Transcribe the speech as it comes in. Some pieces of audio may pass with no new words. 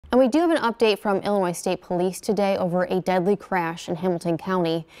And we do have an update from Illinois State Police today over a deadly crash in Hamilton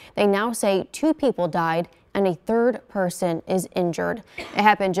County. They now say 2 people died and a 3rd person is injured. It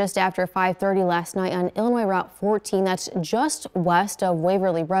happened just after 5:30 last night on Illinois Route 14. That's just west of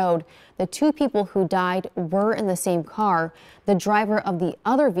Waverly Road. The 2 people who died were in the same car. The driver of the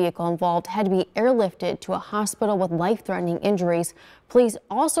other vehicle involved had to be airlifted to a hospital with life-threatening injuries. Police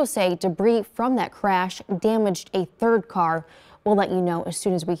also say debris from that crash damaged a 3rd car. We'll let you know as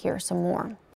soon as we hear some more.